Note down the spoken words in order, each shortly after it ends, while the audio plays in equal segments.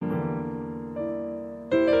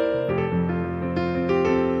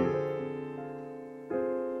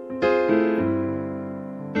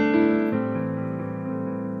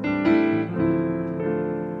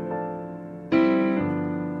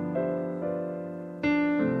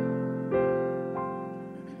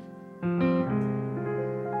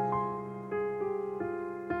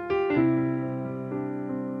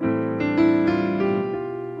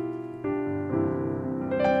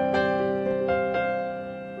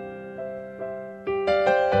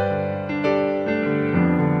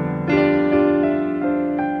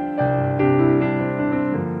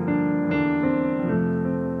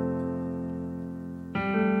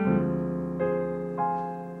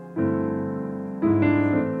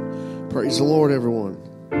Praise the Lord, everyone.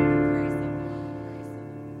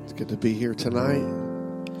 It's good to be here tonight.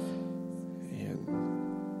 And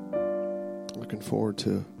looking forward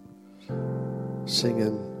to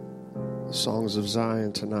singing the songs of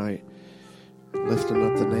Zion tonight, lifting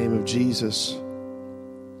up the name of Jesus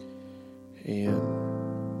and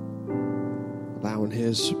allowing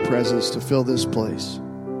His presence to fill this place.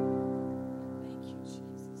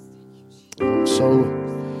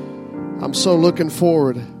 I'm so looking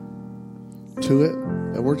forward to it,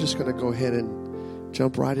 and we're just going to go ahead and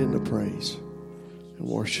jump right into praise and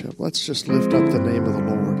worship. Let's just lift up the name of the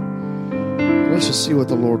Lord. Let's just see what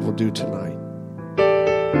the Lord will do tonight.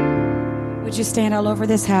 Would you stand all over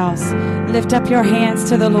this house? Lift up your hands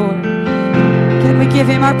to the Lord. Can we give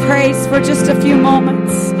Him our praise for just a few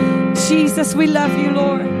moments? Jesus, we love you,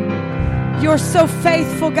 Lord. You're so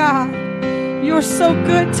faithful, God. You're so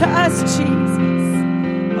good to us, Jesus.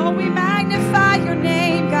 Oh, we magnify your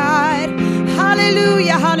name, God.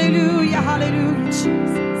 Hallelujah, hallelujah, hallelujah,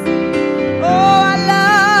 Jesus. Oh, I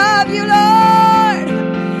love you, Lord.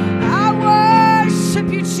 I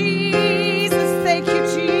worship you, Jesus. Thank you,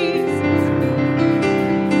 Jesus.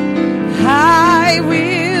 I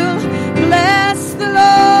will bless the Lord,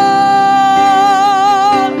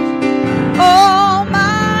 oh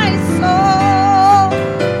my soul,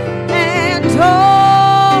 and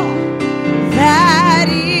all that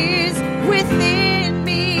is within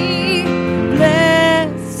me.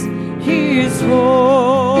 Bless His holy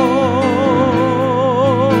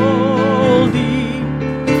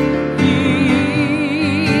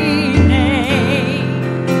name.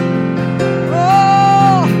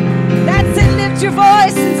 Oh, that's it. Lift your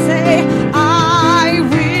voice and say, I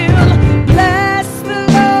will bless the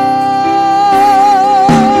Lord,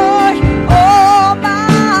 oh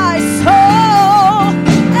my soul,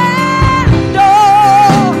 and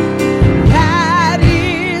all that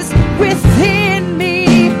is within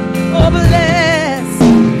me. Oh, bless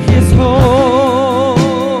His holy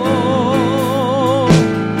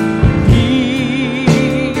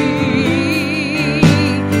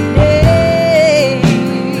name.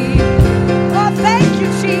 Oh, thank you,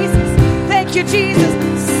 Jesus. Thank you, Jesus.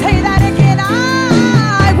 Say that again.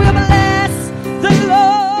 I will bless the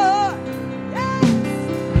Lord. Yes.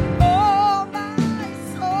 Oh, my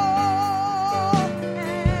soul,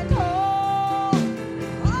 and all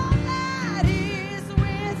that is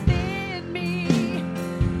within me.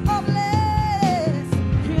 Oh, bless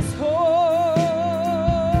His holy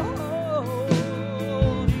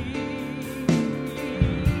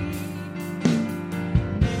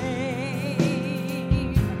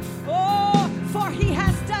name. Oh, for He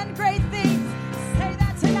has done great things. Say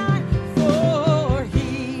that tonight. For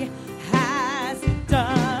He has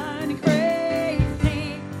done great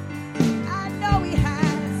things. I know He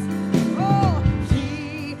has. Oh,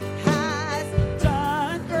 He has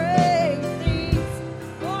done great things.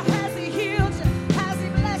 Oh, has He healed you? Has He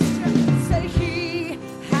blessed you? Say He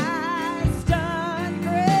has done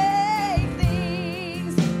great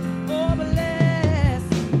things. Oh, bless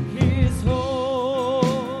His holy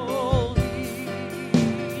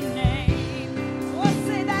name. Oh,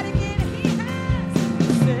 say that again. He has.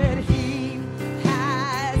 Said He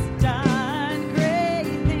has done great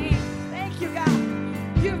things. Thank you, God.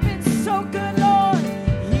 You've been so good, Lord.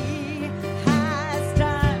 He has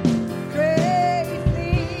done great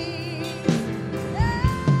things.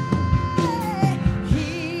 Yeah.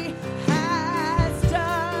 He has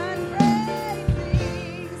done great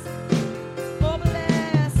things. Oh,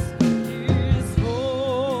 bless His holy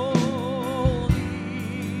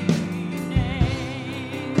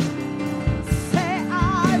name. Say,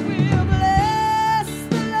 I will bless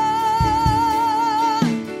the Lord,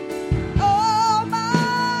 oh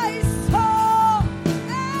my soul,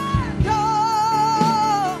 and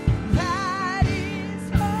all that is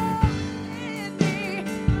within me.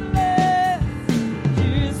 Bless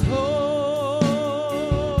His holy.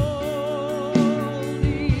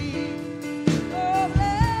 Oh,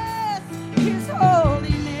 bless His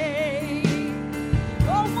holy name.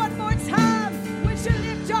 Oh, one more time. Would you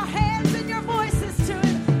lift your hands and your voices to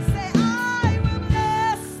it? Say, I will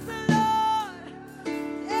bless the Lord.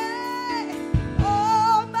 Yeah.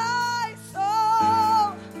 Oh, my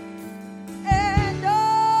soul, and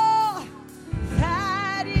all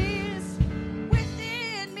that is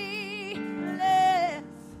within me. Bless.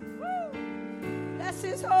 Woo. Bless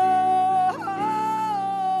His holy.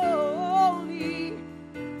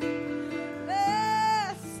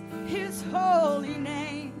 Bless His holy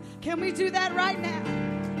name. Can we do that right now?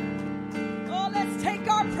 Oh, let's take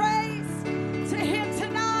our praise to Him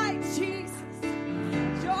tonight, Jesus.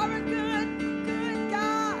 You're a good, good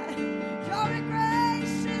God. You're a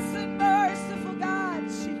gracious and merciful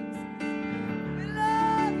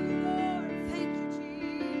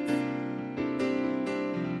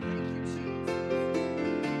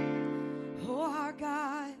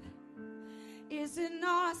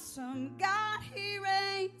awesome God, He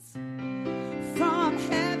reigns from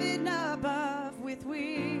heaven above with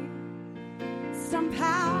wisdom,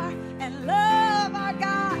 power, and love. Our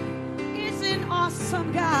God is an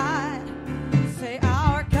awesome God. Say,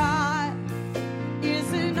 our God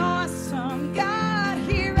is an awesome God.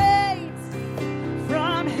 He reigns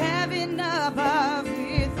from heaven above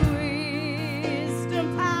with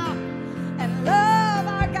wisdom, power, and love.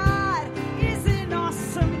 Our God is an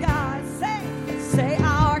awesome God. Say,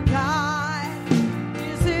 our God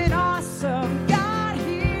is an awesome God.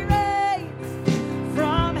 He reigns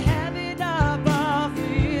from heaven above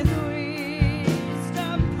with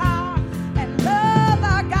wisdom, power, and love.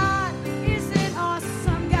 Our God is an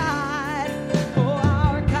awesome God. Oh,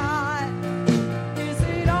 our God is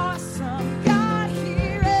an awesome God.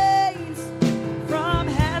 He reigns from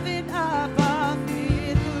heaven above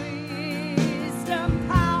with wisdom,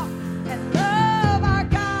 power, and love. Our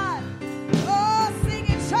God. Oh, sing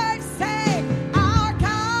it, church. Say, our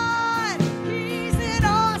God, He's an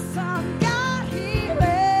awesome God. He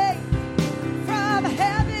reigns from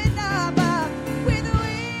heaven above with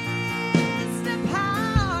wisdom,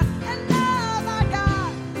 power, and love. Our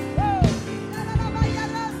God. Woo.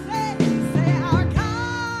 Say, our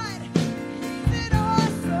God, He's an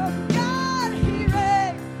awesome God. He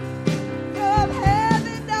reigns from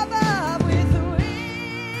heaven above with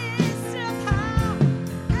wisdom, power,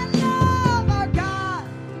 and love. Our God.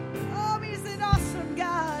 Oh, He's an awesome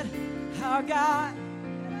God. Our God.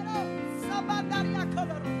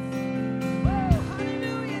 Woo,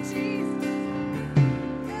 hallelujah, Jesus.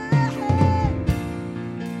 Yeah.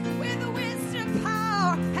 With wisdom,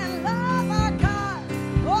 power, and love, our God.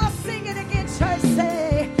 Oh, sing it again, church.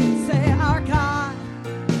 Say, our God.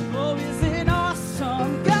 Oh, He's an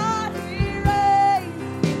awesome God. He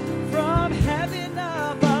reigns from heaven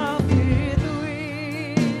above with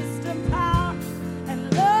wisdom, power,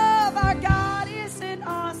 and love. Our God is an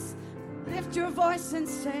awesome. Lift your voice and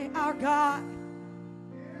say, our God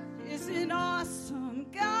is an awesome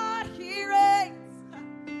God. He reigns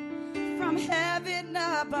from heaven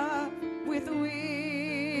above with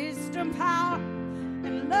wisdom, power,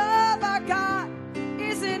 and love. Our God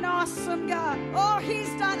is an awesome God. Oh, He's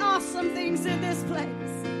done awesome things in this place.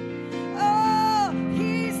 Oh,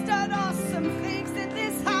 He's done awesome things in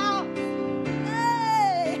this house.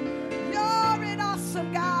 Hey, you're an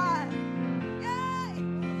awesome God.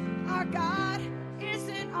 Yay. Our God is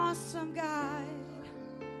an awesome God.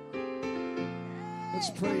 Let's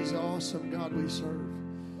praise the awesome God we serve.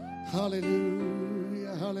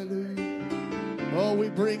 Hallelujah, hallelujah. Oh, we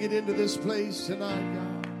bring it into this place tonight,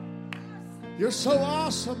 God. You're so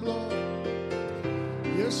awesome, Lord.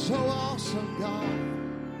 You're so awesome, God.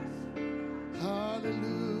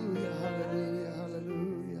 Hallelujah, hallelujah,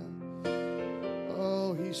 hallelujah.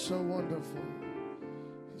 Oh, He's so wonderful.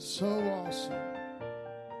 He's so awesome.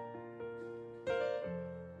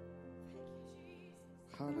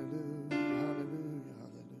 Hallelujah, hallelujah,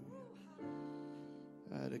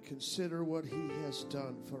 hallelujah. To consider what He has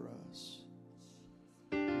done for us.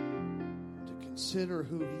 To consider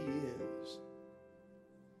who He is.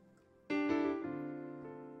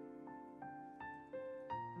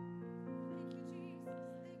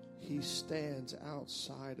 He stands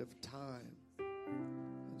outside of time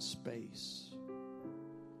and space.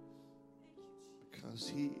 Because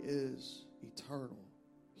He is eternal.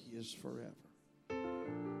 He is forever.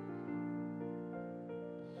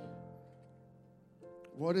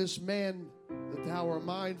 What is man that thou art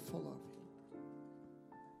mindful of him?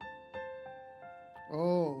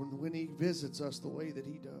 Oh, and when He visits us the way that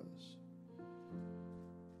He does.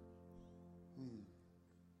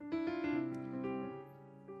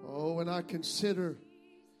 Oh, when I consider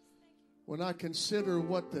what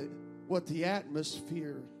the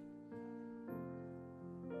atmosphere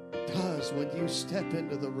does when you step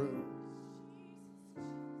into the room.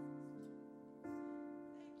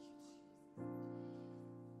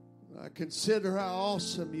 I consider how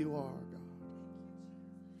awesome you are, God.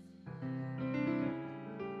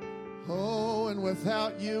 Oh, and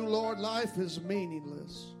without you, Lord, life is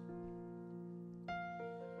meaningless.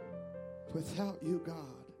 Without you,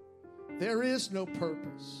 God, there is no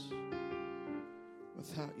purpose.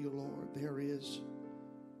 Without you, Lord, there is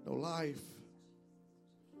no life.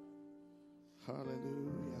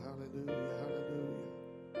 Hallelujah, hallelujah, hallelujah.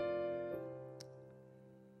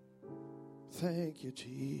 Thank you,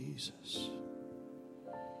 Jesus.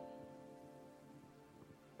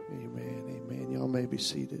 Amen, amen. Y'all may be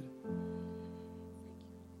seated.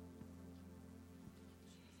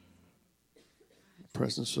 The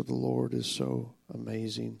presence of the Lord is so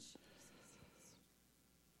amazing.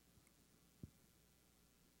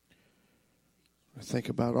 I think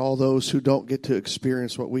about all those who don't get to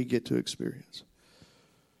experience what we get to experience.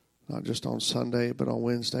 Not just on Sunday, but on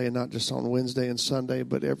Wednesday, and not just on Wednesday and Sunday,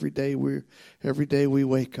 but every day we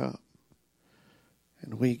wake up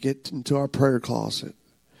and we get into our prayer closet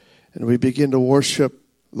and we begin to worship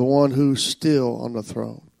the one who's still on the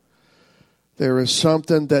throne. There is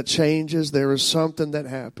something that changes. There is something that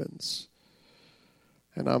happens.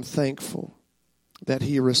 And I'm thankful that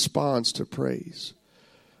he responds to praise.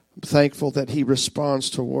 I'm thankful that he responds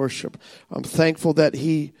to worship. I'm thankful that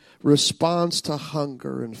he responds to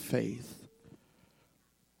hunger and faith.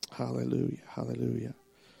 Hallelujah, hallelujah.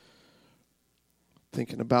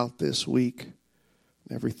 Thinking about this week,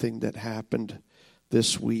 everything that happened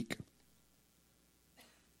this week.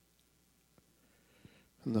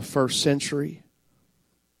 In the first century,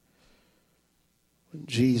 when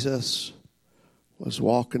Jesus was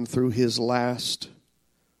walking through his last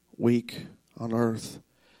week on earth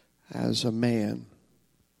as a man,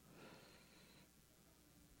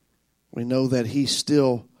 we know that he's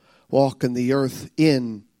still walking the earth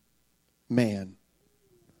in man.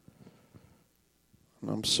 And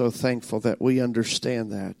I'm so thankful that we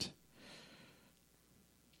understand that.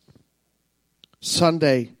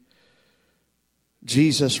 Sunday,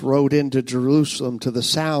 Jesus rode into Jerusalem to the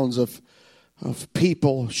sounds of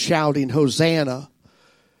people shouting, Hosanna.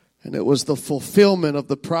 And it was the fulfillment of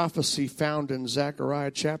the prophecy found in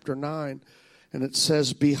Zechariah chapter 9. And it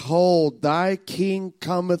says, Behold, thy king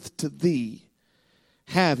cometh to thee,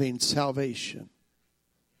 having salvation.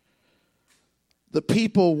 The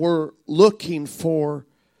people were looking for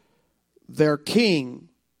their king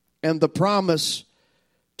and the promise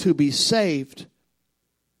to be saved.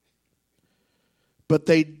 But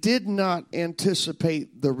they did not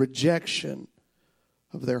anticipate the rejection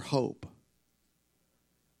of their hope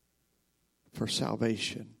for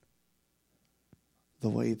salvation the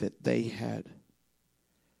way that they had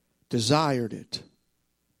desired it.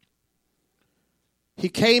 He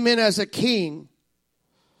came in as a king,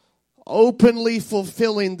 openly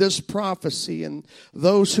fulfilling this prophecy, and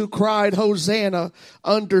those who cried Hosanna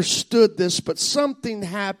understood this, but something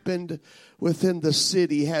happened within the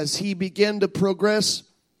city as he began to progress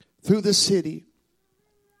through the city.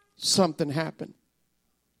 Something happened.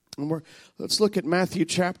 And let's look at Matthew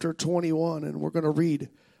chapter 21, and we're going to read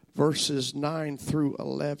verses 9 through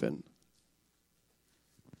 11.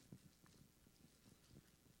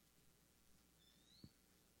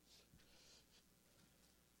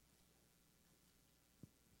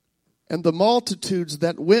 And the multitudes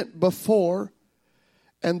that went before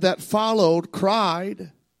and that followed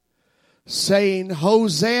cried, saying,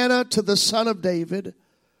 Hosanna to the Son of David.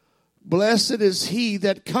 Blessed is he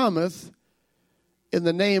that cometh in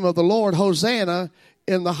the name of the Lord. Hosanna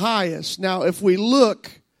in the highest. Now, if we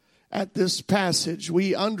look at this passage,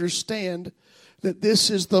 we understand that this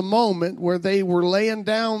is the moment where they were laying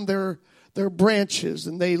down their branches,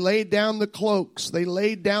 and they laid down the cloaks. They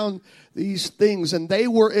laid down these things, and they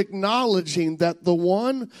were acknowledging that the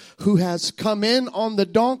one who has come in on the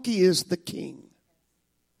donkey is the king.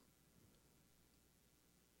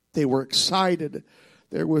 They were excited.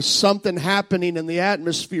 There was something happening in the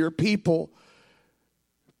atmosphere. People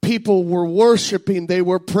were worshiping, they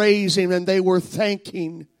were praising, and they were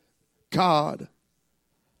thanking God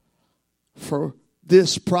for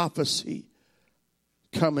this prophecy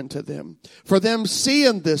coming to them, for them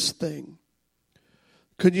seeing this thing.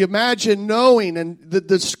 Could you imagine knowing and the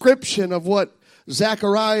description of what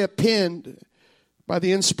Zechariah penned by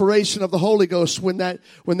the inspiration of the Holy Ghost when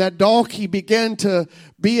that donkey began to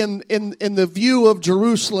be in the view of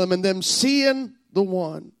Jerusalem, and them seeing the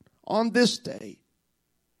one on this day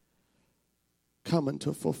coming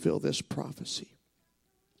to fulfill this prophecy.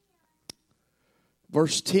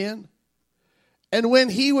 Verse 10, and when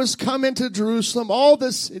he was come into Jerusalem, all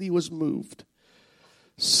the city was moved,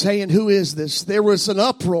 saying, who is this? There was an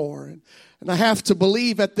uproar. And I have to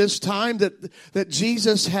believe at this time that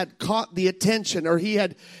Jesus had caught the attention, or he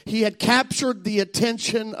had captured the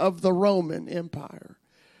attention of the Roman Empire.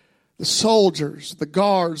 The soldiers, the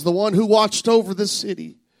guards, the one who watched over the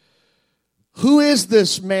city. Who is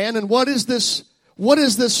this man, and what is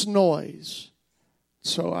this noise?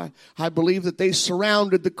 So I believe that they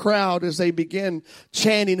surrounded the crowd as they began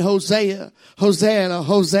chanting, Hosanna, Hosanna,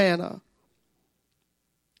 Hosanna.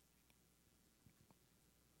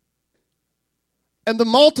 And the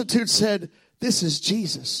multitude said, this is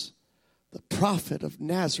Jesus, the prophet of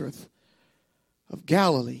Nazareth of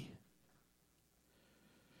Galilee.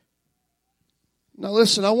 Now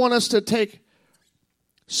listen, I want us to take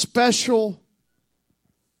special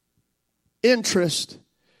interest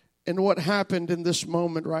in what happened in this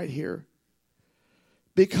moment right here.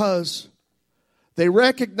 Because They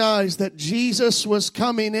recognized that Jesus was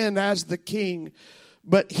coming in as the king.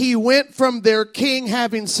 But he went from their king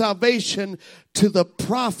having salvation to the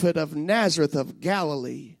prophet of Nazareth of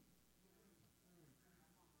Galilee.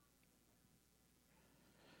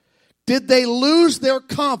 Did they lose their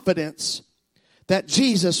confidence that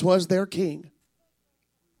Jesus was their king?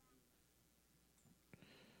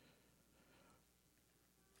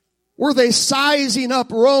 Were they sizing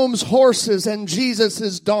up Rome's horses and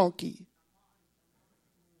Jesus' donkey?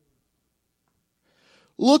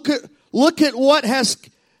 Look at what has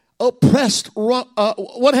oppressed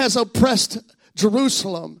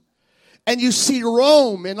Jerusalem, and you see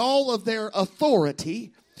Rome in all of their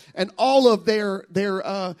authority and all of their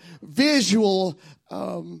visual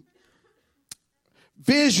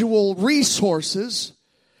resources,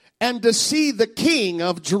 and to see the king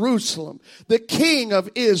of Jerusalem, the king of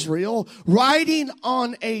Israel, riding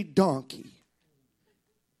on a donkey.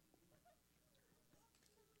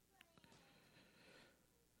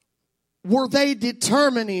 Were they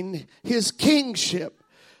determining his kingship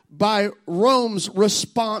by Rome's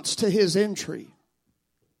response to his entry?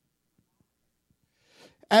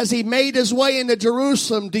 As he made his way into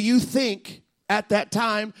Jerusalem, do you think at that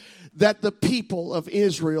time that the people of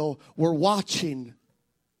Israel were watching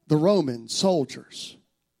the Roman soldiers?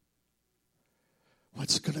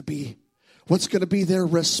 What's going to be their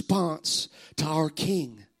response to our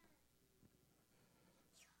king?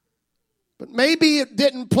 But maybe it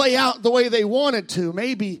didn't play out the way they wanted to.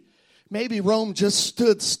 Maybe Rome just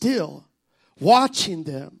stood still, watching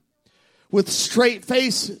them with straight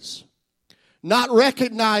faces, not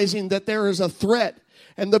recognizing that there is a threat.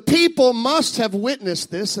 And the people must have witnessed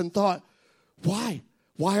this and thought, why?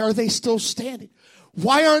 Why are they still standing?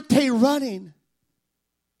 Why aren't they running?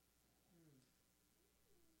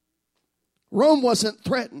 Rome wasn't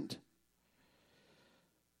threatened.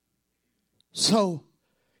 So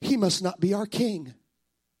he must not be our king.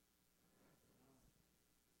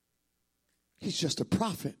 He's just a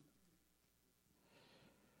prophet.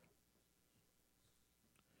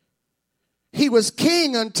 He was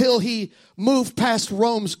king until he moved past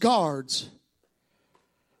Rome's guards.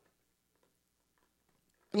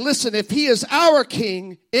 And listen, if he is our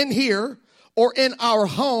king in here or in our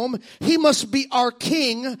home, he must be our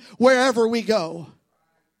king wherever we go.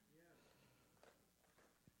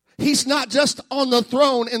 He's not just on the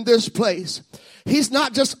throne in this place. He's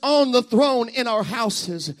not just on the throne in our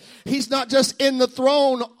houses. He's not just on the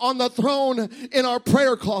throne in our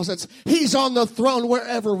prayer closets. He's on the throne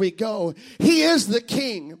wherever we go. He is the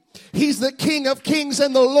king. He's the King of kings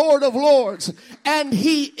and the Lord of lords. And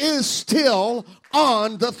he is still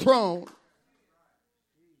on the throne.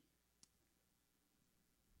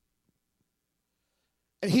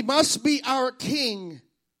 And he must be our king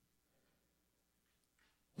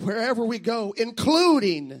wherever we go,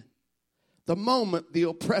 including the moment the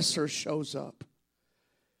oppressor shows up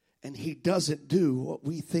and he doesn't do what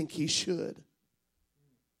we think he should.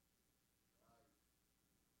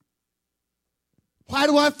 Why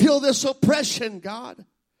do I feel this oppression, God?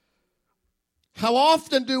 How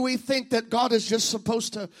often do we think that God is just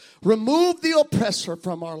supposed to remove the oppressor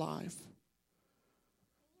from our life?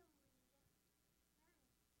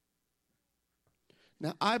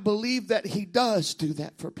 Now, I believe that he does do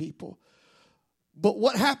that for people. But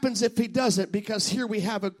what happens if he doesn't? Because here we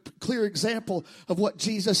have a clear example of what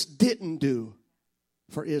Jesus didn't do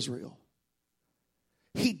for Israel.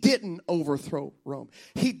 He didn't overthrow Rome.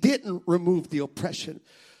 He didn't remove the oppression.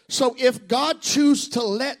 So if God chooses to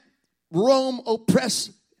let Rome oppress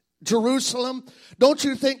Jerusalem, don't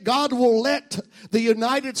you think God will let the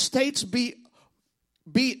United States be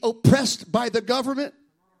oppressed by the government?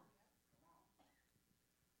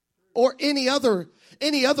 Or any other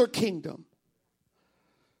kingdom?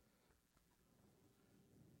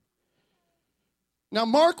 Now,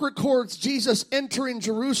 Mark records Jesus entering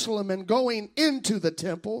Jerusalem and going into the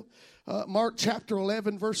temple. Mark chapter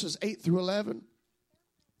 11, verses 8 through 11.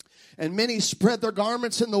 And many spread their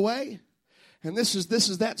garments in the way. And this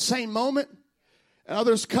is that same moment. And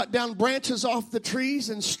others cut down branches off the trees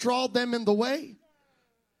and strawed them in the way.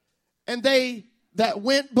 And they that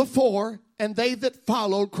went before and they that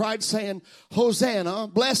followed cried, saying, Hosanna,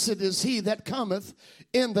 blessed is he that cometh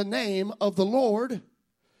in the name of the Lord.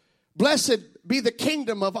 Blessed be the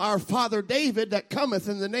kingdom of our father David that cometh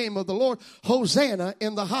in the name of the Lord. Hosanna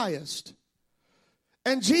in the highest.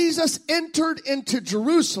 And Jesus entered into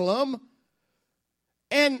Jerusalem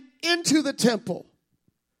and into the temple.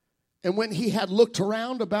 And when he had looked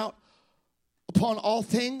around upon all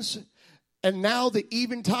things, and now the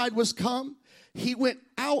eventide was come, he went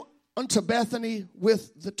out unto Bethany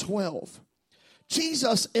with the 12.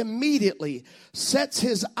 Jesus immediately sets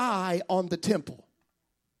his eye on the temple.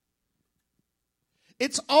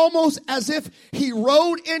 It's almost as if he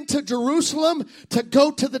rode into Jerusalem to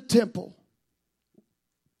go to the temple.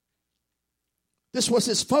 This was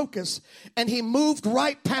his focus, and he moved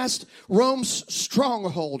right past Rome's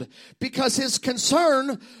stronghold because his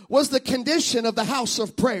concern was the condition of the house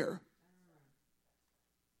of prayer.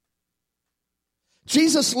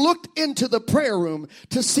 Jesus looked into the prayer room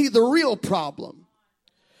to see the real problem.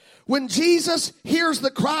 When Jesus hears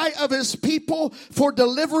the cry of his people for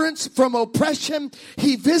deliverance from oppression,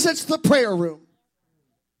 he visits the prayer room.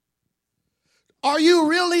 Are you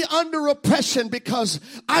really under oppression? Because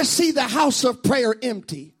I see the house of prayer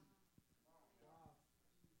empty.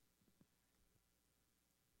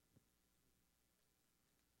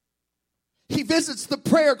 He visits the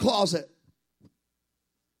prayer closet.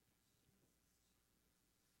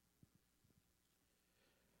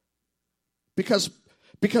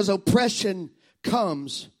 Because oppression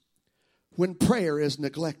comes when prayer is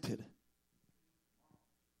neglected.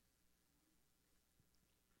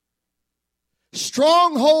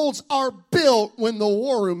 Strongholds are built when the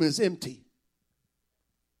war room is empty.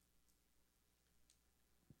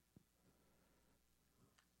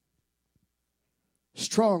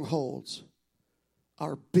 Strongholds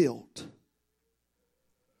are built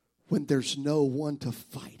when there's no one to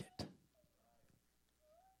fight it.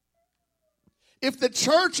 If the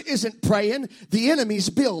church isn't praying, the enemy's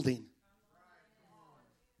building.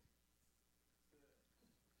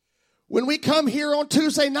 When we come here on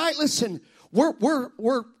Tuesday night, listen, we're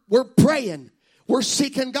praying. We're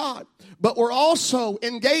seeking God. But we're also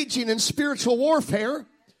engaging in spiritual warfare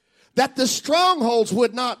that the strongholds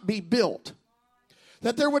would not be built.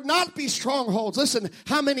 That there would not be strongholds. Listen,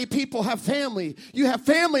 how many people have family? You have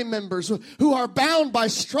family members who are bound by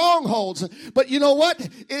strongholds. But you know what?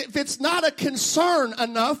 If it's not a concern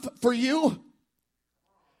enough for you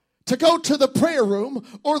to go to the prayer room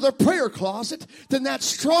or the prayer closet, then that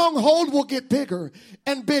stronghold will get bigger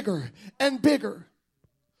and bigger and bigger.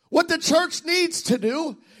 What the church needs to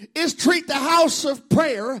do is treat the house of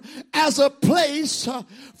prayer as a place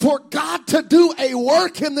for God to do a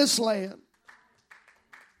work in this land.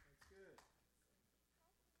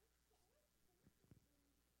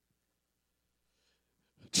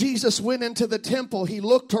 Jesus went into the temple. He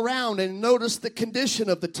looked around and noticed the condition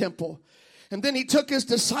of the temple. And then he took his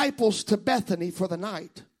disciples to Bethany for the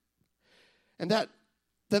night. And that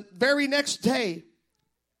the very next day,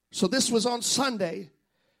 so this was on Sunday,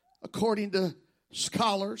 according to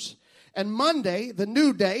scholars. And Monday, the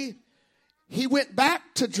new day, he went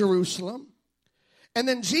back to Jerusalem. And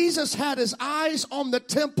then Jesus had his eyes on the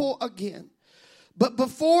temple again. But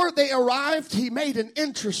before they arrived, he made an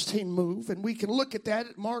interesting move. And we can look at that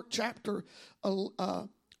at Mark chapter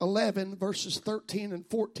 11, verses 13 and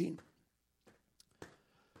 14.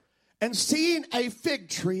 And seeing a fig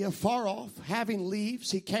tree afar off, having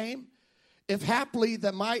leaves, he came, if haply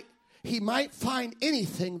he might find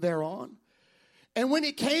anything thereon. And when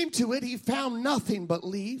he came to it, he found nothing but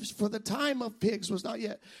leaves, for the time of figs was not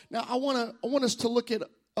yet. Now, I want us to look at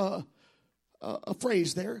a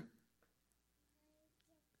phrase there.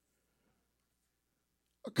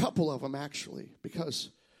 A couple of them, actually,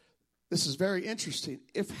 because this is very interesting.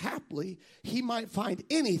 If haply he might find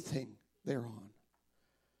anything thereon.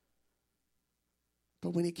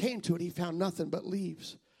 But when he came to it, he found nothing but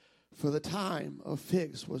leaves, for the time of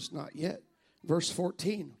figs was not yet. Verse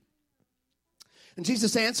 14. And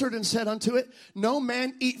Jesus answered and said unto it, no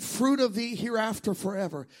man eat fruit of thee hereafter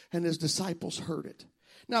forever. And his disciples heard it.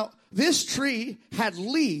 Now, this tree had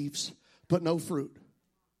leaves, but no fruit.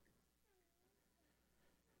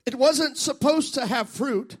 It wasn't supposed to have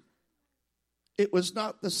fruit. It was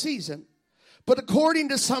not the season. But according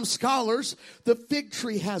to some scholars, the fig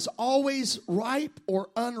tree has always ripe or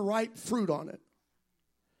unripe fruit on it.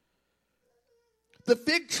 The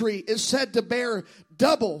fig tree is said to bear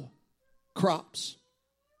double crops.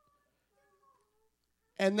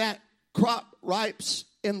 And that crop ripes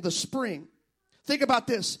in the spring. Think about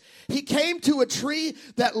this. He came to a tree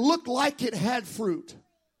that looked like it had fruit.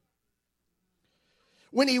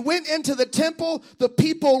 When he went into the temple, the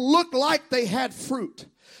people looked like they had fruit.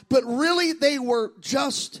 But really, they were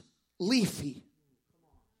just leafy.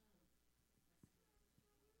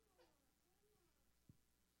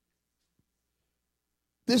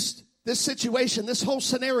 This situation, this whole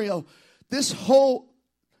scenario, this whole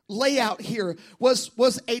layout here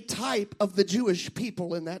was a type of the Jewish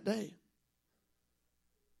people in that day.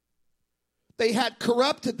 They had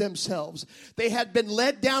corrupted themselves. They had been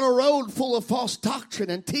led down a road full of false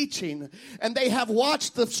doctrine and teaching. And they have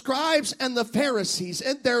watched the scribes and the Pharisees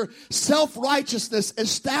in their self-righteousness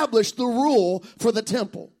establish the rule for the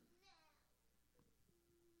temple.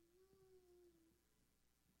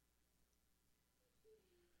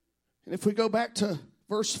 And if we go back to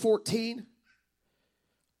verse 14,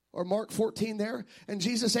 or Mark 14 there, and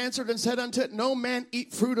Jesus answered and said unto it, no man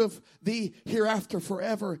eat fruit of thee hereafter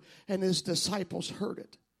forever. And his disciples heard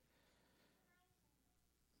it.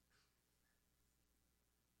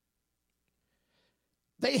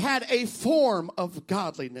 They had a form of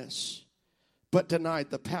godliness, but denied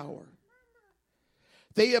the power.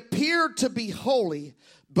 They appeared to be holy,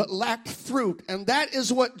 but lacked fruit. And that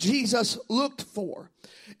is what Jesus looked for.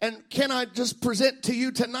 And can I just present to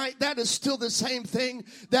you tonight, that is still the same thing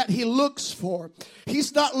that he looks for.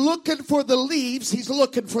 He's not looking for the leaves, he's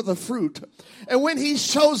looking for the fruit. And when he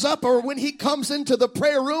shows up or when he comes into the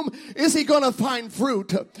prayer room, is he going to find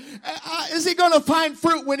fruit? Is he going to find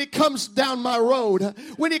fruit when he comes down my road?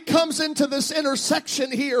 When he comes into this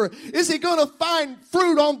intersection here, is he going to find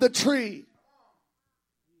fruit on the tree?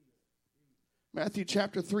 Matthew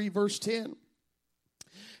chapter 3 verse 10.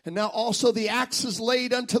 And now also the axe is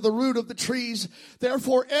laid unto the root of the trees.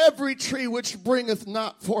 Therefore every tree which bringeth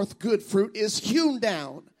not forth good fruit is hewn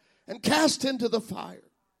down and cast into the fire.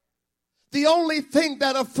 The only thing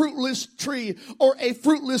that a fruitless tree or a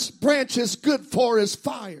fruitless branch is good for is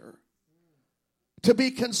fire. To be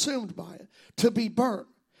consumed by it, to be burnt.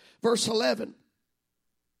 Verse 11.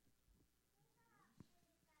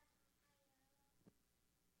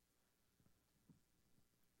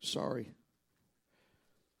 Sorry.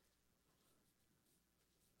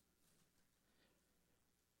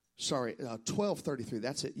 12:33.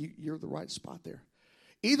 That's it. You're the right spot there.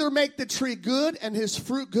 Either make the tree good and his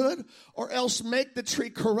fruit good, or else make the tree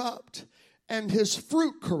corrupt and his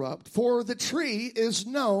fruit corrupt. For the tree is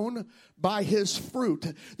known by his fruit.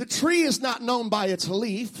 The tree is not known by its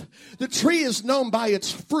leaf. The tree is known by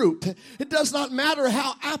its fruit. It does not matter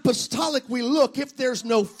how apostolic we look if there's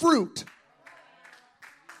no fruit.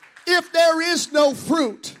 If there is no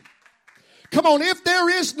fruit. Come on, if there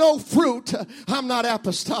is no fruit, I'm not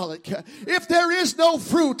apostolic. If there is no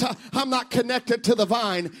fruit, I'm not connected to the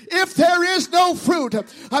vine. If there is no fruit,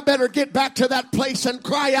 I better get back to that place and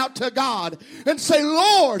cry out to God and say,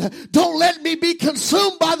 Lord, don't let me be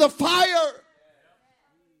consumed by the fire.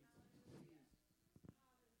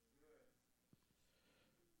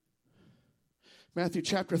 Matthew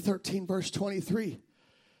chapter 13, verse 23.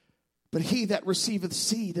 But he that receiveth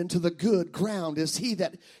seed into the good ground is he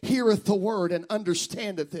that heareth the word and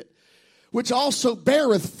understandeth it, which also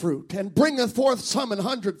beareth fruit and bringeth forth some an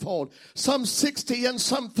hundredfold, some 60 and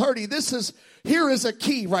some 30. Here is a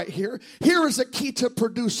key right here. Here is a key to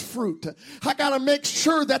produce fruit. I got to make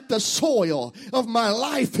sure that the soil of my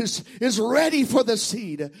life is ready for the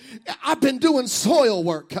seed. I've been doing soil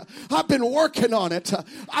work. I've been working on it.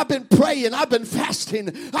 I've been praying. I've been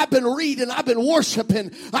fasting. I've been reading. I've been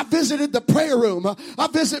worshiping. I visited the prayer room. I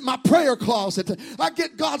visit my prayer closet. I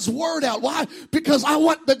get God's word out. Why? Because I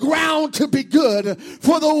want the ground to be good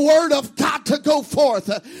for the word of God to go forth.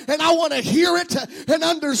 And I want to hear it and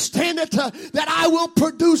understand it, that I will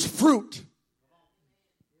produce fruit.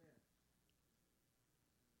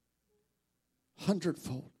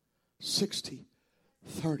 100-fold, 60,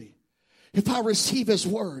 30. If I receive his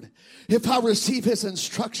word, if I receive his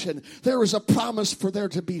instruction, there is a promise for there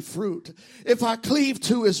to be fruit. If I cleave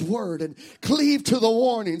to his word and cleave to the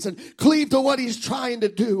warnings and cleave to what he's trying to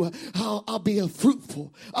do, I'll be a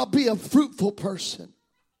fruitful person.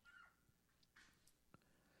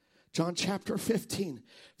 John chapter 15,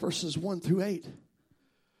 verses 1 through 8.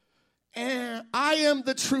 And I am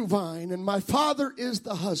the true vine, and my Father is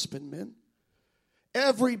the husbandman.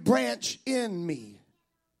 Every branch in me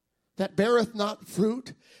that beareth not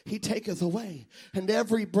fruit, he taketh away. And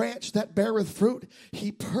every branch that beareth fruit,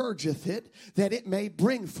 he purgeth it, that it may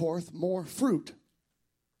bring forth more fruit.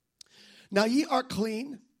 Now ye are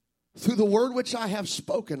clean through the word which I have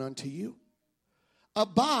spoken unto you.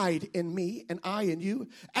 Abide in me, and I in you.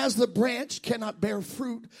 As the branch cannot bear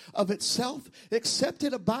fruit of itself, except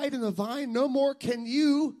it abide in the vine, no more can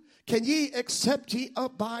ye, except ye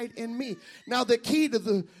abide in me. Now the key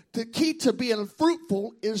to being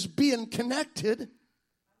fruitful is being connected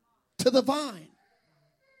to the vine.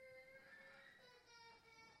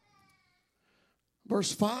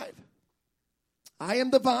 Verse 5. I am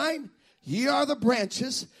the vine, ye are the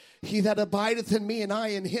branches. He that abideth in me and I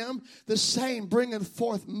in him, the same bringeth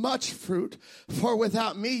forth much fruit. For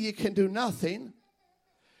without me you can do nothing.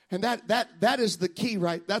 And that is the key,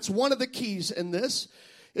 right? That's one of the keys in this.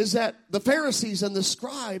 is that the Pharisees and the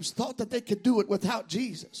scribes thought that they could do it without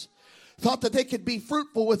Jesus. Thought that they could be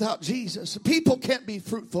fruitful without Jesus. People can't be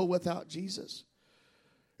fruitful without Jesus.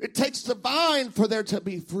 It takes the vine for there to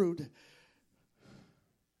be fruit.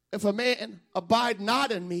 If a man abide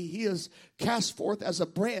not in me, he is cast forth as a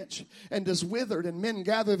branch and is withered, and men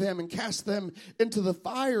gather them and cast them into the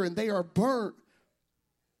fire, and they are burnt.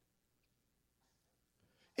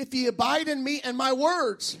 If ye abide in me and my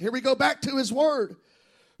words, here we go back to his word.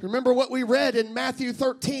 Remember what we read in Matthew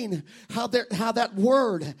 13, how that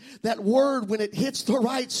word, when it hits the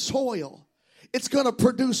right soil, it's going to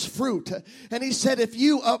produce fruit. And he said,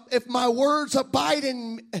 if my words abide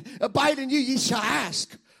in you, ye shall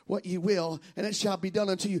ask what ye will, and it shall be done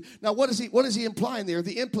unto you. Now, what is he implying there?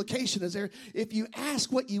 The implication is there, if you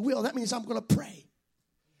ask what ye will, that means I'm going to pray.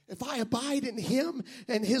 If I abide in him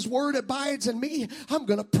and his word abides in me, I'm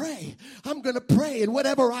going to pray. I'm going to pray, and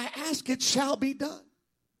whatever I ask, it shall be done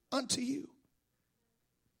unto you.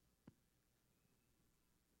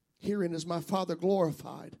 Herein is my Father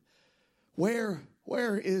glorified. Where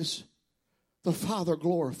is the Father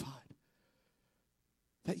glorified?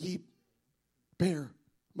 That ye bear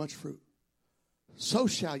much fruit. So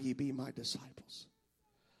shall ye be my disciples.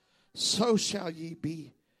 So shall ye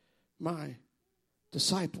be my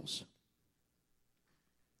disciples.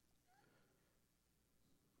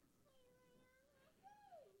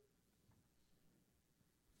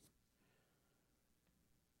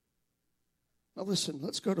 Now listen,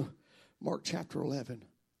 let's go to Mark chapter 11,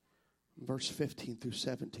 verse 15 through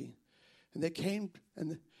 17. And they came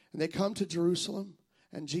and they come to Jerusalem,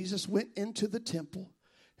 and Jesus went into the temple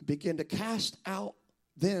and began to cast out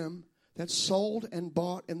them that sold and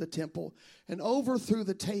bought in the temple, and overthrew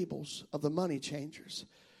the tables of the money changers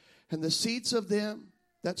and the seats of them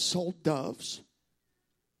that sold doves,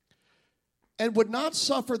 and would not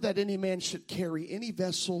suffer that any man should carry any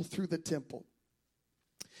vessel through the temple.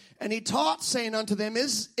 And he taught, saying unto them,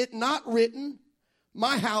 is it not written,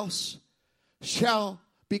 my house shall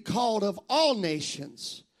be called of all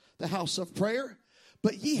nations the house of prayer?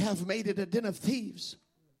 But ye have made it a den of thieves.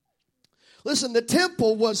 Listen, the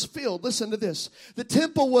temple was filled. Listen to this. The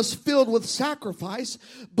temple was filled with sacrifice,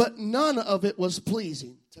 but none of it was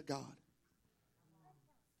pleasing to God.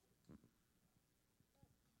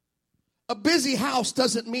 A busy house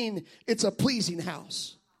doesn't mean it's a pleasing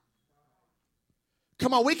house.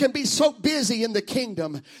 Come on, we can be so busy in the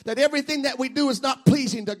kingdom that everything that we do is not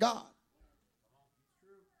pleasing to God.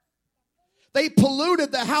 They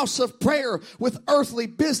polluted the house of prayer with earthly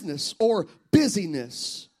business or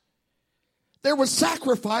busyness. There was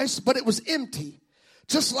sacrifice, but it was empty.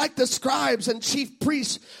 Just like the scribes and chief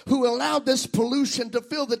priests who allowed this pollution to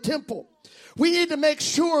fill the temple. We need to make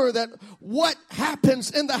sure that what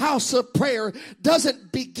happens in the house of prayer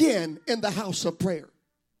doesn't begin in the house of prayer.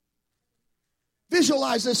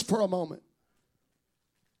 Visualize this for a moment.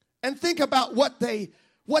 And think about what they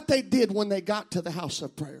did when they got to the house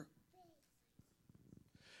of prayer.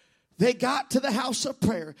 They got to the house of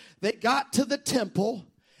prayer. They got to the temple.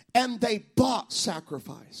 And they bought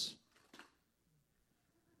sacrifice.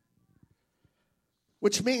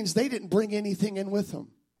 Which means they didn't bring anything in with them.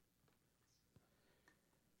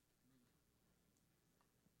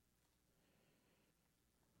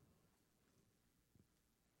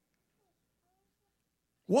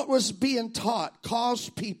 What was being taught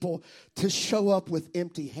caused people to show up with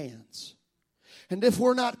empty hands. And if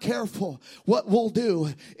we're not careful, what we'll do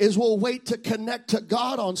is we'll wait to connect to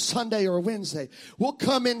God on Sunday or Wednesday. We'll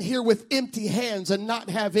come in here with empty hands and not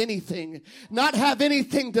have anything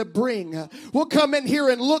to bring. We'll come in here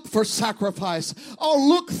and look for sacrifice. Or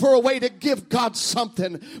look for a way to give God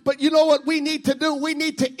something. But you know what we need to do? We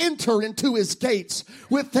need to enter into his gates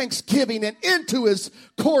with thanksgiving and into his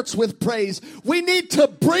courts with praise. We need to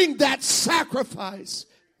bring that sacrifice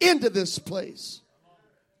into this place.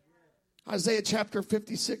 Isaiah chapter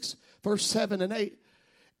 56, verse 7 and 8.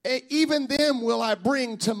 Even them will I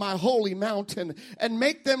bring to my holy mountain and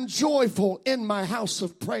make them joyful in my house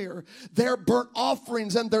of prayer. Their burnt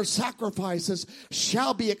offerings and their sacrifices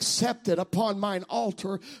shall be accepted upon mine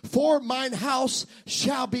altar. For mine house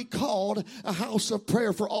shall be called a house of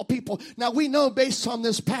prayer for all people. Now we know based on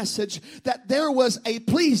this passage that there was a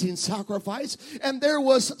pleasing sacrifice and there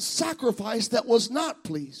was sacrifice that was not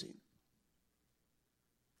pleasing.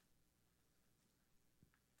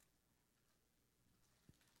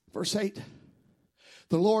 Verse 8,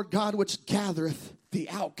 the Lord God which gathereth the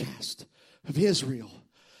outcast of Israel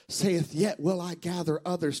saith, yet will I gather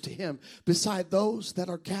others to him beside those that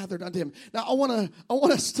are gathered unto him. Now I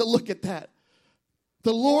want us to look at that.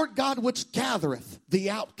 The Lord God which gathereth the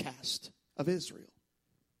outcast of Israel.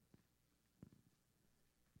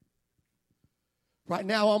 Right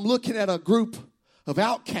now I'm looking at a group of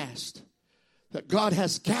outcasts that God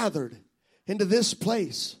has gathered into this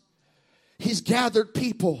place. He's gathered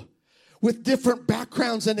people with different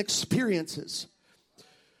backgrounds and experiences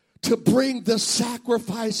to bring the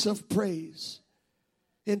sacrifice of praise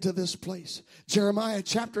into this place. Jeremiah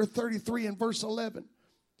chapter 33 and verse 11.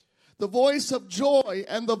 The voice of joy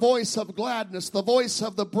and the voice of gladness, the voice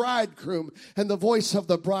of the bridegroom and the voice of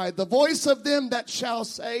the bride, the voice of them that shall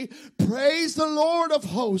say, praise the Lord of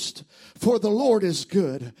hosts, for the Lord is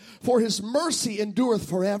good, for his mercy endureth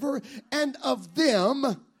forever, and of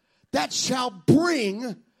them that shall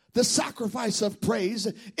bring the sacrifice of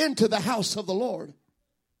praise into the house of the Lord.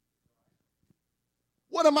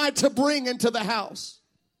 What am I to bring into the house?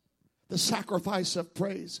 The sacrifice of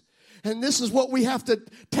praise. And this is what we have to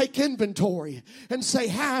take inventory and say,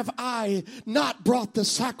 have I not brought the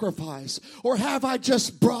sacrifice? Or have I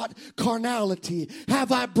just brought carnality?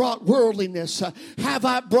 Have I brought worldliness? Have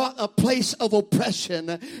I brought a place of oppression?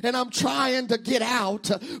 And I'm trying to get out,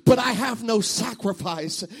 but I have no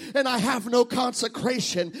sacrifice and I have no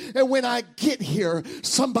consecration. And when I get here,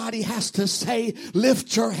 somebody has to say,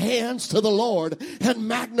 lift your hands to the Lord and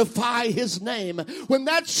magnify his name. When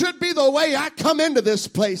that should be the way I come into this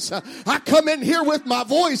place. I come in here with my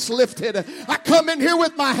voice lifted. I come in here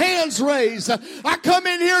with my hands raised. I come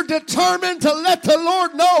in here determined to let the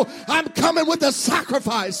Lord know I'm coming with a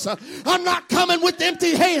sacrifice. I'm not coming with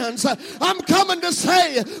empty hands. I'm coming to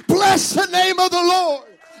say, bless the name of the Lord.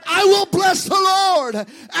 I will bless the Lord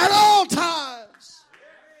at all times.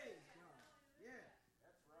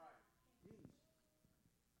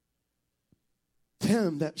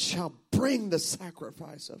 Them that shall bring the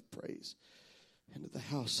sacrifice of praise into the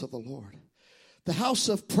house of the Lord. The house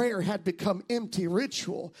of prayer had become empty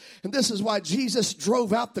ritual. And this is why Jesus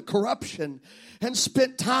drove out the corruption and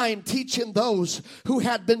spent time teaching those who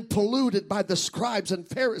had been polluted by the scribes and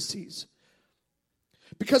Pharisees.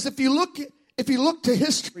 Because if you look to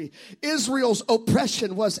history, Israel's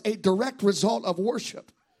oppression was a direct result of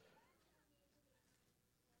worship.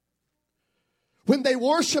 When they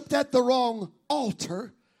worshiped at the wrong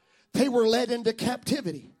altar, they were led into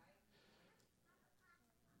captivity.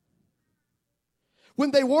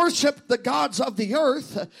 When they worshiped the gods of the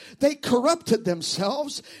earth, they corrupted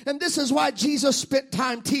themselves. And this is why Jesus spent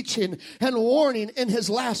time teaching and warning in his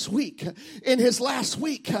last week. In his last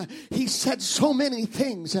week, he said so many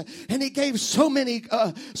things. And he gave so many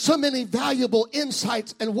valuable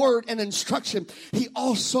insights and word and instruction. He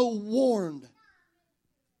also warned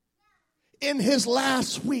in his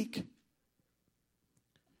last week.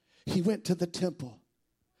 He went to the temple.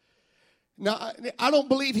 Now, I don't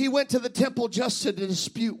believe he went to the temple just to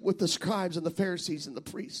dispute with the scribes and the Pharisees and the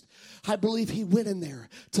priests. I believe he went in there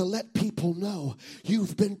to let people know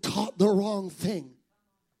you've been taught the wrong thing.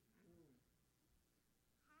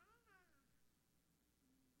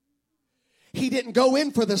 He didn't go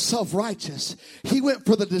in for the self-righteous. He went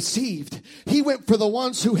for the deceived. He went for the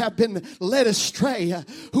ones who have been led astray,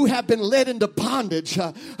 who have been led into bondage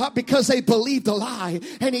because they believed a lie.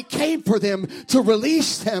 And he came for them to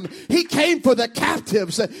release them. He came for the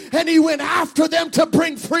captives, and he went after them to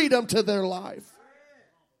bring freedom to their life.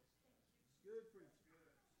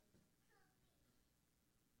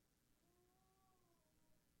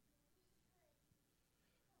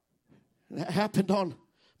 And that happened on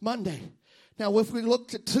Monday. Now, if we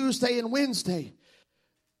look at Tuesday and Wednesday,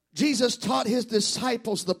 Jesus taught his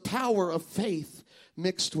disciples the power of faith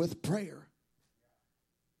mixed with prayer.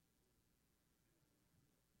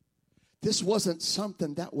 This wasn't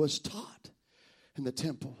something that was taught in the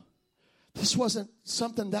temple. This wasn't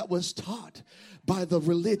something that was taught by the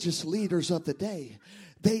religious leaders of the day.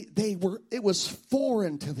 It was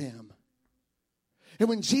foreign to them. And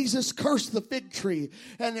when Jesus cursed the fig tree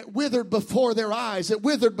and it withered before their eyes, it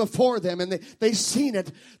withered before them, and they seen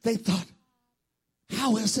it, they thought,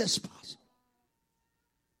 how is this possible?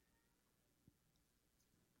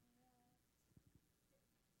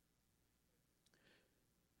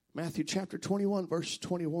 Matthew chapter 21, verse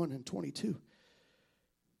 21 and 22.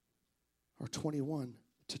 Or 21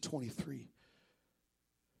 to 23.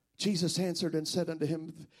 Jesus answered and said unto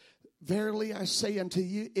him, verily I say unto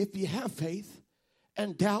you, if ye have faith,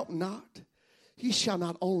 and doubt not, ye shall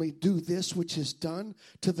not only do this which is done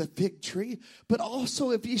to the fig tree, but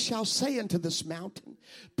also if ye shall say unto this mountain,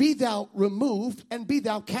 be thou removed and be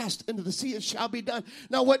thou cast into the sea, it shall be done.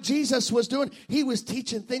 Now what Jesus was doing, he was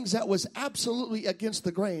teaching things that was absolutely against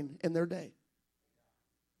the grain in their day.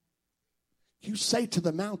 You say to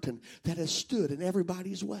the mountain that has stood in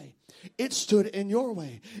everybody's way. It stood in your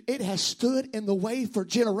way. It has stood in the way for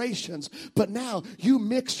generations. But now you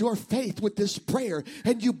mix your faith with this prayer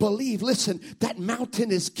and you believe, listen, that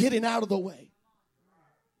mountain is getting out of the way.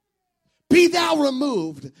 Be thou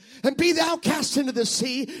removed and be thou cast into the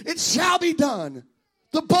sea. It shall be done.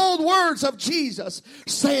 The bold words of Jesus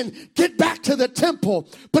saying, get back to the temple,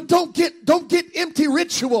 but don't get empty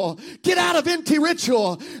ritual. Get out of empty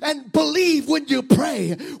ritual and believe when you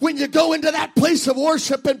pray. When you go into that place of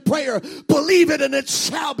worship and prayer, believe it and it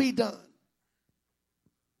shall be done.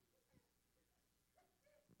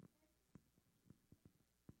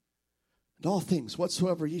 And all things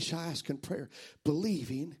whatsoever ye shall ask in prayer,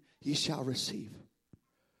 believing ye shall receive.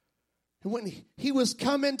 And when he was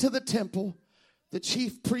come into the temple, the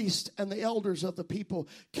chief priest and the elders of the people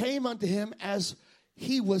came unto him as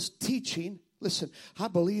he was teaching. Listen, I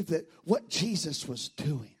believe that what Jesus was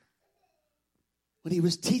doing when he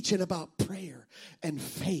was teaching about prayer and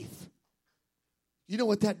faith, you know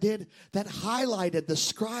what that did? That highlighted the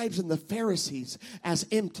scribes and the Pharisees as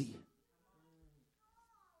empty.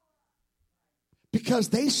 Because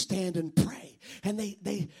they stand and pray. And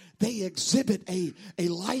they exhibit a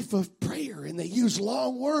life of prayer. And they use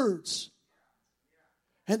long words.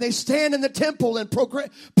 And they stand in the temple and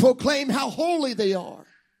proclaim how holy they are.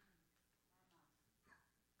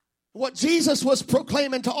 What Jesus was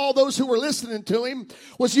proclaiming to all those who were listening to him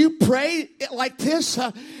was, you pray like this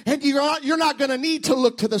and you're not going to need to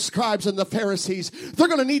look to the scribes and the Pharisees. They're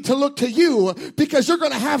going to need to look to you because you're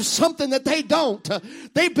going to have something that they don't.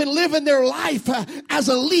 They've been living their life as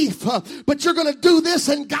a leaf, but you're going to do this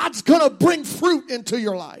and God's going to bring fruit into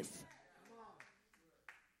your life.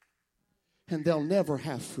 And they'll never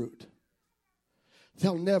have fruit.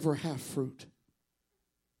 They'll never have fruit.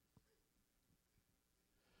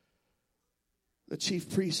 The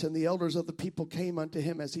chief priests and the elders of the people came unto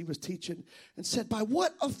him as he was teaching and said, by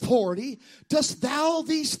what authority dost thou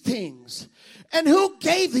these things? And who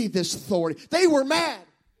gave thee this authority? They were mad.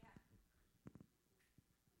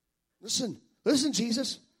 Listen,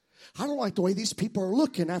 Jesus. I don't like the way these people are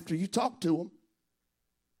looking after you talk to them.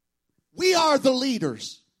 We are the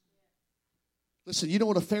leaders. Listen, you know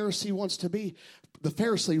what a Pharisee wants to be? The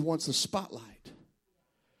Pharisee wants the spotlight.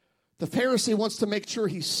 The Pharisee wants to make sure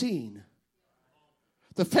he's seen.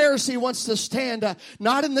 The Pharisee wants to stand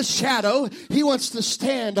not in the shadow. He wants to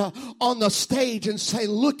stand on the stage and say,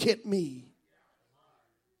 look at me.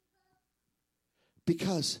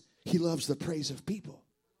 Because he loves the praise of people.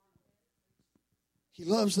 He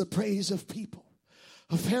loves the praise of people.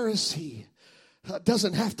 A Pharisee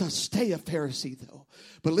doesn't have to stay a Pharisee, though.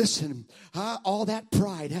 But listen, all that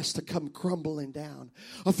pride has to come crumbling down.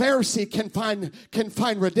 A Pharisee can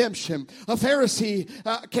find redemption. A Pharisee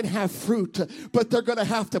can have fruit, but they're going to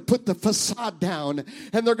have to put the facade down,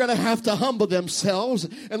 and they're going to have to humble themselves.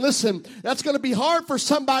 And listen, that's going to be hard for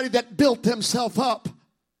somebody that built themselves up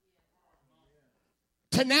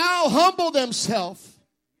to now humble themselves.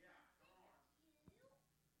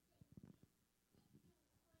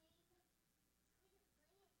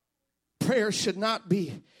 Prayer should not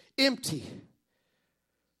be empty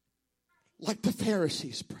like the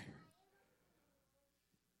Pharisees' prayer,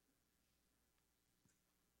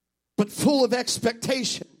 but full of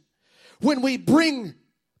expectation. When we bring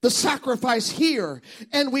the sacrifice here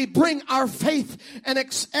and we bring our faith and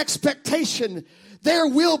expectation, there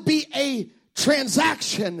will be a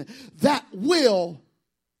transaction that will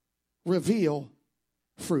reveal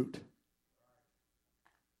fruit.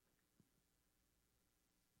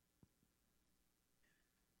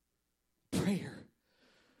 Prayer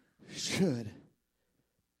should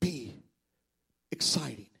be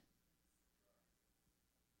exciting.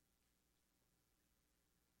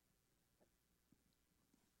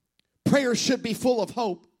 Prayer should be full of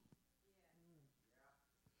hope.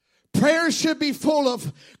 Prayer should be full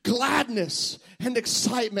of gladness and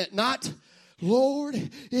excitement, not, Lord,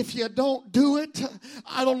 if you don't do it,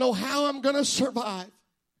 I don't know how I'm going to survive.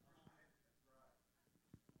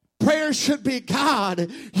 Prayer should be,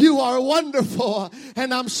 God, you are wonderful,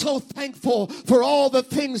 and I'm so thankful for all the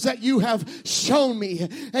things that you have shown me,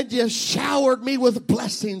 and you showered me with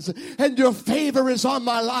blessings, and your favor is on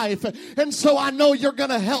my life, and so I know you're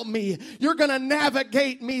going to help me. You're going to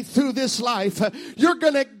navigate me through this life. You're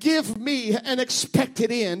going to give me an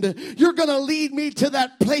expected end. You're going to lead me to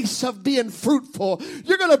that place of being fruitful.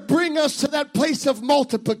 You're going to bring us to that place of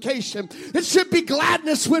multiplication. It should be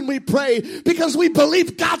gladness when we pray, because we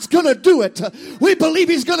believe God's going to do it. We believe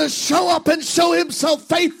he's going to show up and show himself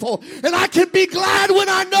faithful, and I can be glad when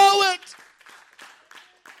I know it.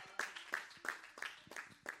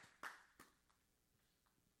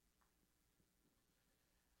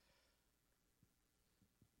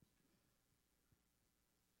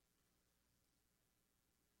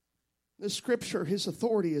 the scripture, his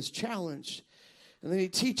authority is challenged. And then he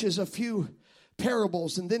teaches a few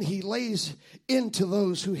parables, and then he lays into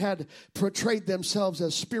those who had portrayed themselves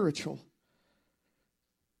as spiritual.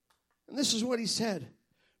 And this is what he said.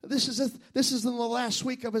 This is in the last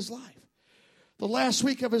week of his life, the last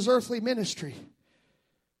week of his earthly ministry,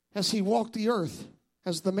 as he walked the earth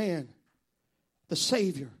as the man, the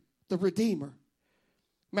Savior, the Redeemer.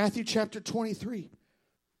 Matthew chapter 23.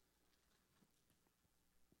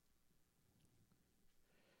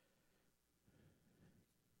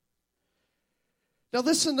 Now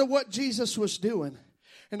listen to what Jesus was doing.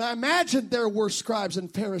 And I imagine there were scribes and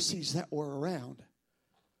Pharisees that were around,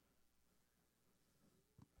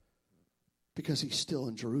 because he's still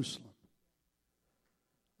in Jerusalem.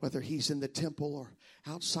 Whether he's in the temple or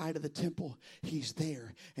outside of the temple, he's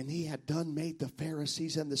there. And he had made the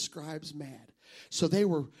Pharisees and the scribes mad. So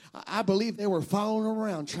I believe they were following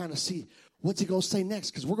around trying to see, what's he going to say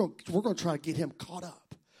next? Because we're going to try to get him caught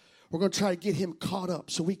up. We're going to try to get him caught up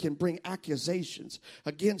so we can bring accusations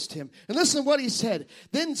against him. And listen to what he said.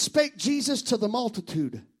 Then spake Jesus to the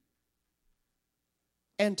multitude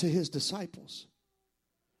and to his disciples,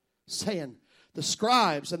 saying, the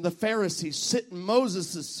scribes and the Pharisees sit in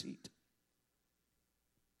Moses' seat,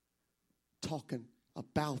 talking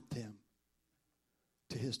about them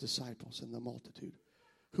to his disciples and the multitude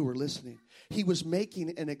who were listening. He was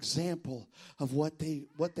making an example of what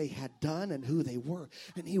they had done and who they were.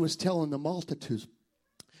 And he was telling the multitudes.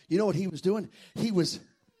 You know what he was doing? He was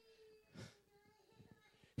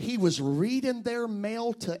reading their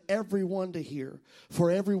mail to everyone to hear, for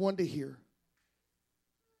everyone to hear.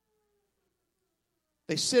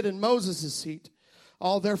 They sit in Moses' seat.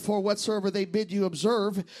 All therefore whatsoever they bid you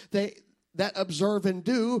observe, that observe and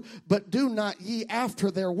do, but do not ye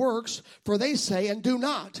after their works, for they say and do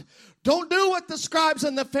not. Don't do what the scribes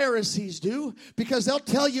and the Pharisees do, because they'll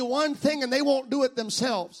tell you one thing and they won't do it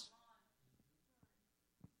themselves.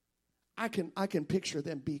 I can picture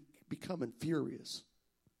them becoming furious.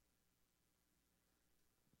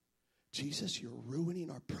 Jesus, you're ruining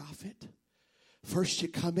our prophet. First you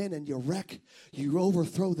come in and you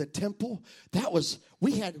overthrow the temple.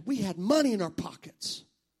 We had money in our pockets.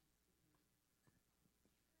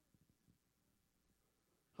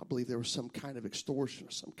 I believe there was some kind of extortion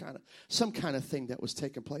or some kind of thing that was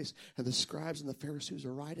taking place. And the scribes and the Pharisees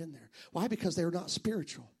are right in there. Why? Because they were not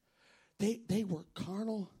spiritual. They were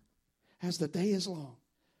carnal as the day is long.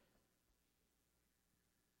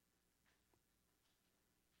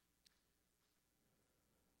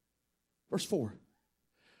 Verse 4.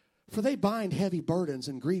 For they bind heavy burdens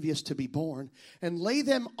and grievous to be borne, and lay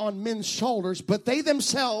them on men's shoulders, but they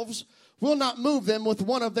themselves will not move them with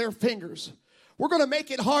one of their fingers. We're going to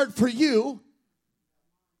make it hard for you.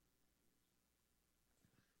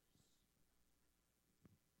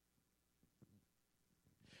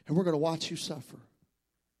 And we're going to watch you suffer.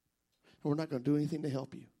 And we're not going to do anything to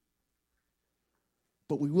help you.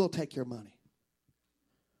 But we will take your money.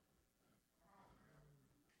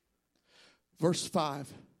 Verse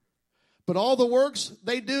 5. But all the works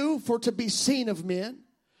they do for to be seen of men.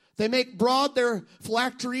 They make broad their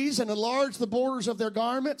phylacteries and enlarge the borders of their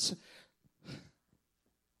garments.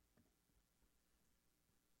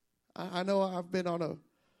 I know I've been on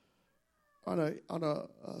a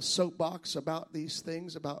soapbox about these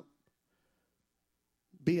things, about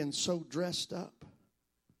being so dressed up.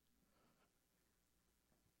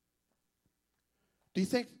 Do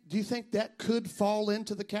you think that could fall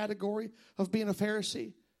into the category of being a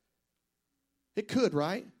Pharisee? It could,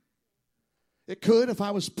 right? It could if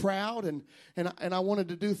I was proud and I wanted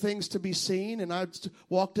to do things to be seen, and I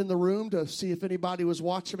walked in the room to see if anybody was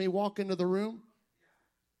watching me walk into the room.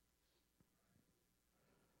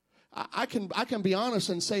 I can be honest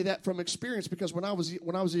and say that from experience, because when I was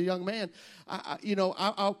a young man,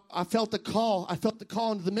 I felt the call. I felt the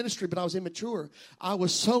call into the ministry, but I was immature. I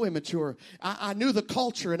was so immature. I knew the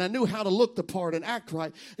culture and I knew how to look the part and act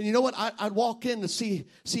right. And you know what? I'd walk in to see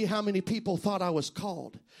how many people thought I was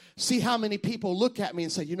called. See how many people look at me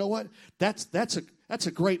and say, you know what? That's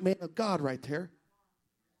a great man of God right there.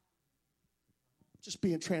 Just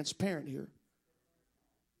being transparent here.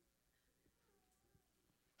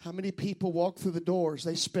 How many people walk through the doors?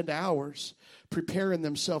 They spend hours preparing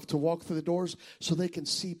themselves to walk through the doors so they can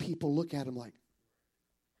see people look at them like.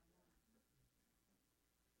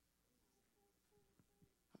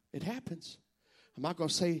 It happens. I'm not going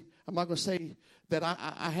to say that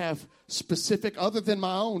I have specific, other than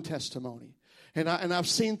my own testimony. And I've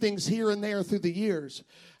seen things here and there through the years.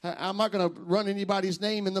 I'm not going to run anybody's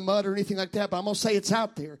name in the mud or anything like that, but I'm going to say it's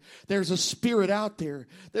out there. There's a spirit out there.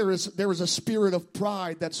 There is a spirit of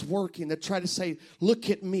pride that's working, that try to say, look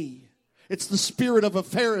at me. It's the spirit of a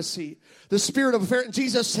Pharisee. The spirit of a Pharisee.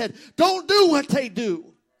 Jesus said, don't do what they do.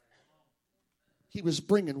 He was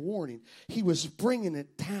bringing warning. He was bringing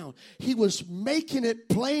it down. He was making it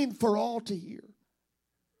plain for all to hear.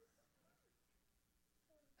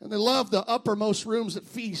 And they love the uppermost rooms at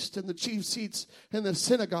feast and the chief seats in the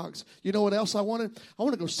synagogues. You know what else I wanted? I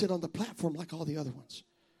want to go sit on the platform like all the other ones.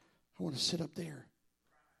 I want to sit up there.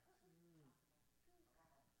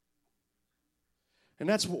 And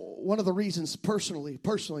that's one of the reasons personally,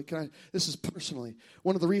 this is personally,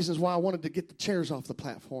 one of the reasons why I wanted to get the chairs off the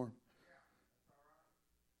platform.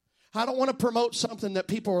 I don't want to promote something that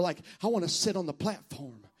people are like, I want to sit on the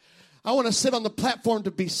platform. I want to sit on the platform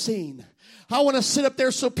to be seen. I want to sit up there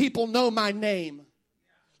so people know my name.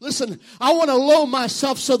 Listen, I want to lower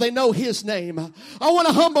myself so they know his name. I want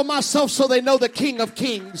to humble myself so they know the King of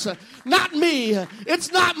Kings. Not me.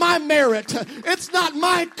 It's not my merit. It's not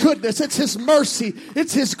my goodness. It's his mercy.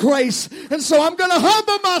 It's his grace. And so I'm going to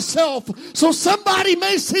humble myself so somebody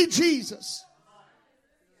may see Jesus.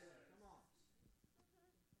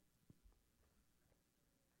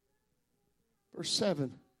 Verse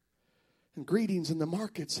 7. And greetings in the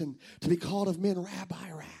markets, and to be called of men, Rabbi,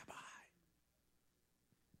 Rabbi.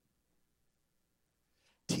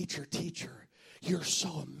 Teacher, teacher, you're so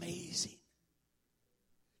amazing.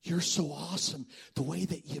 You're so awesome. The way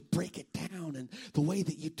that you break it down and the way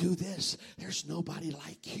that you do this, there's nobody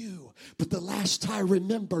like you. But the last I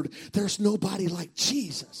remembered, there's nobody like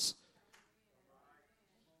Jesus.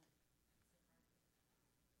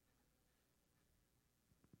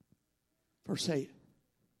 Verse 8.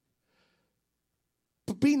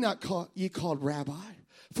 But be not ye called Rabbi,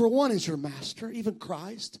 for one is your master, even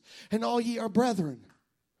Christ, and all ye are brethren.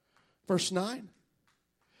 Verse 9.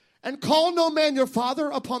 And call no man your father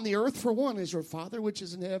upon the earth, for one is your Father which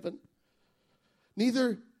is in heaven.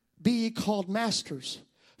 Neither be ye called masters,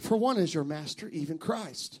 for one is your master, even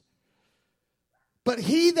Christ. But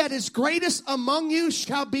he that is greatest among you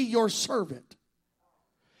shall be your servant.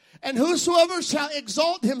 And whosoever shall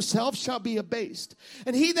exalt himself shall be abased.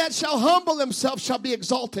 And he that shall humble himself shall be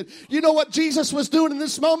exalted. You know what Jesus was doing in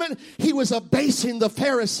this moment? He was abasing the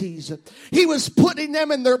Pharisees. He was putting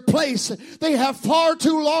them in their place. They have far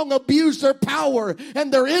too long abused their power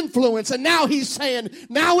and their influence. And now he's saying,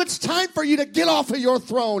 now it's time for you to get off of your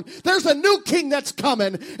throne. There's a new king that's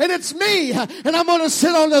coming. And it's me. And I'm going to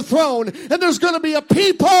sit on the throne. And there's going to be a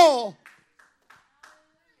people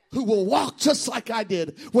who will walk just like I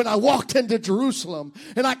did when I walked into Jerusalem,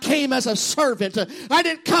 and I came as a servant. I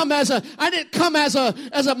didn't come as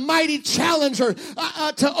a mighty challenger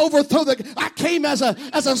to overthrow I came as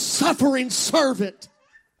a suffering servant.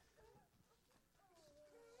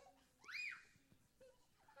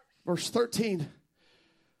 Verse 13.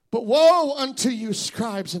 But woe unto you,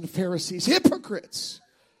 scribes and Pharisees, hypocrites!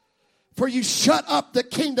 For you shut up the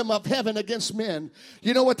kingdom of heaven against men.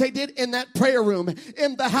 You know what they did in that prayer room,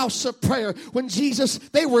 in the house of prayer? When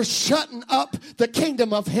they were shutting up the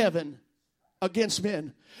kingdom of heaven against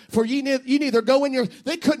men. For you neither go in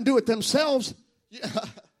they couldn't do it themselves. Yeah.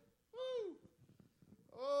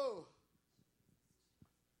 Oh.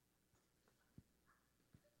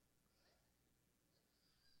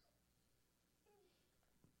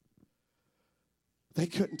 They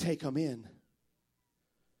couldn't take them in.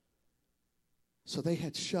 So they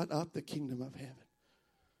had shut up the kingdom of heaven.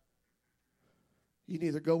 You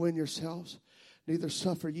neither go in yourselves, neither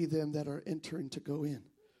suffer ye them that are entering to go in.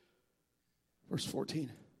 Verse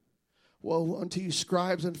 14. Woe unto you,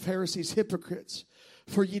 scribes and Pharisees, hypocrites!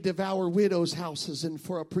 For ye devour widows' houses, and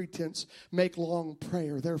for a pretense make long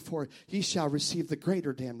prayer. Therefore ye shall receive the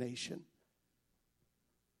greater damnation.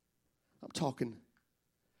 I'm talking,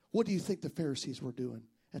 what do you think the Pharisees were doing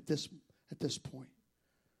at this point?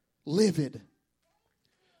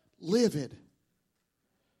 Livid,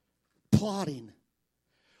 plotting.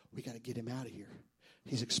 We got to get him out of here.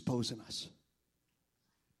 He's exposing us.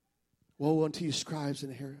 Woe unto you, scribes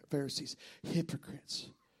and Pharisees,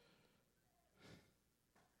 hypocrites!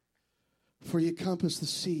 For ye compass the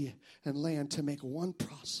sea and land to make one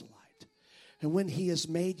proselyte. And when he is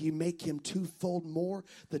made, you make him twofold more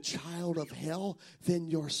the child of hell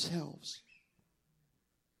than yourselves.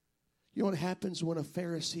 You know what happens when a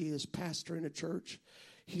Pharisee is pastoring a church?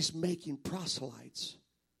 He's making proselytes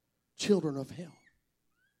children of hell.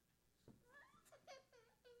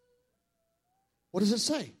 What does it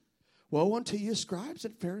say? Woe unto you, scribes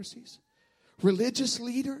and Pharisees, religious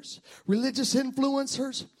leaders, religious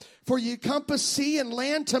influencers, for you compass sea and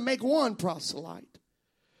land to make one proselyte.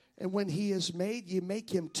 And when he is made, you make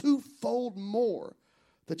him twofold more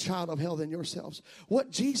the child of hell than yourselves.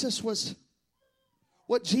 What Jesus was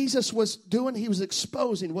What Jesus was doing, he was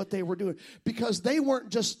exposing what they were doing, because they weren't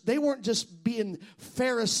just being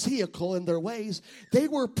pharisaical in their ways. They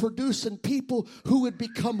were producing people who would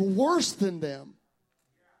become worse than them.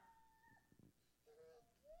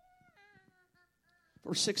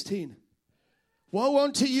 Verse 16. Woe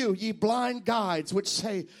unto you, ye blind guides, which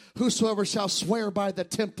say, whosoever shall swear by the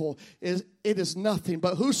temple, it is nothing.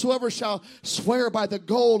 But whosoever shall swear by the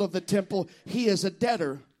gold of the temple, he is a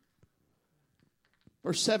debtor.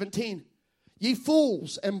 Verse 17. Ye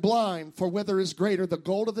fools and blind, for whether is greater, the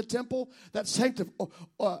gold of the temple that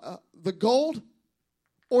the gold,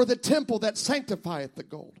 or the temple that sanctifieth the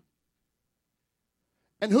gold?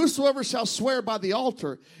 And whosoever shall swear by the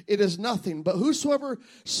altar, it is nothing. But whosoever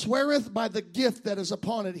sweareth by the gift that is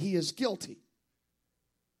upon it, he is guilty.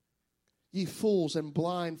 Ye fools and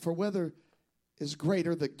blind, for whether is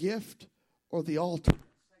greater, the gift or the altar?